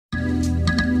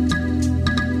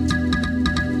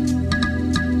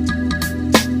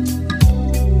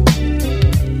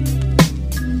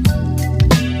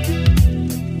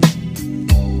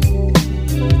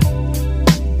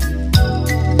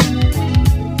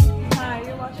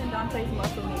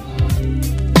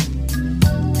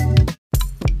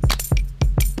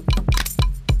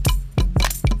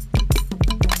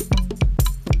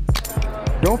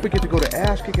don't forget to go to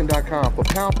ashkicking.com for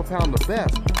pound the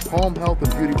best home health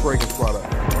and beauty fragrance product.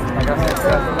 Like I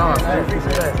said,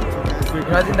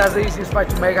 I think that's the easiest fight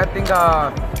to make. I think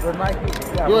with Mikey,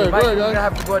 we're gonna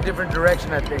have to go a different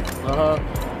direction, I think.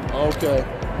 Okay.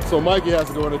 So Mikey has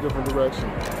to go in a different direction.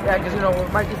 Yeah, because you know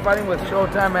Mikey's fighting with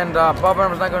Showtime, and Bob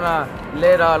Arum's not gonna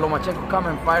let Lomachenko come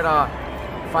and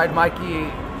fight Mikey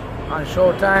on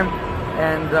Showtime,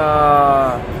 and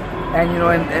you know,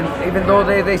 and even though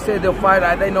they say they'll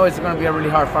fight, they know it's gonna be a really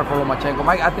hard fight for Lomachenko.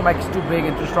 I think Mikey's too big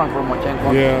and too strong for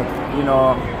Lomachenko. Yeah. You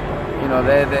know,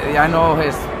 I know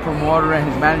his promoter and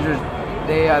his managers,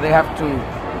 they have to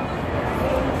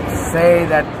say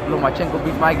that Lomachenko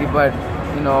beat Mikey, but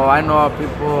you know, I know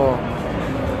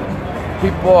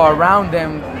people around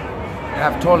them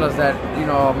have told us that, you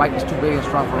know, Mikey's too big and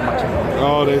strong for Lomachenko.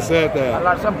 Oh, they said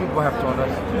that. Some people have told us.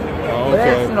 Oh,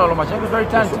 okay. But you know, Lomachenko's very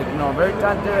talented. You know, very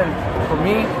talented, and for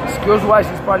me, skills-wise,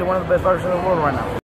 he's probably one of the best fighters in the world right now.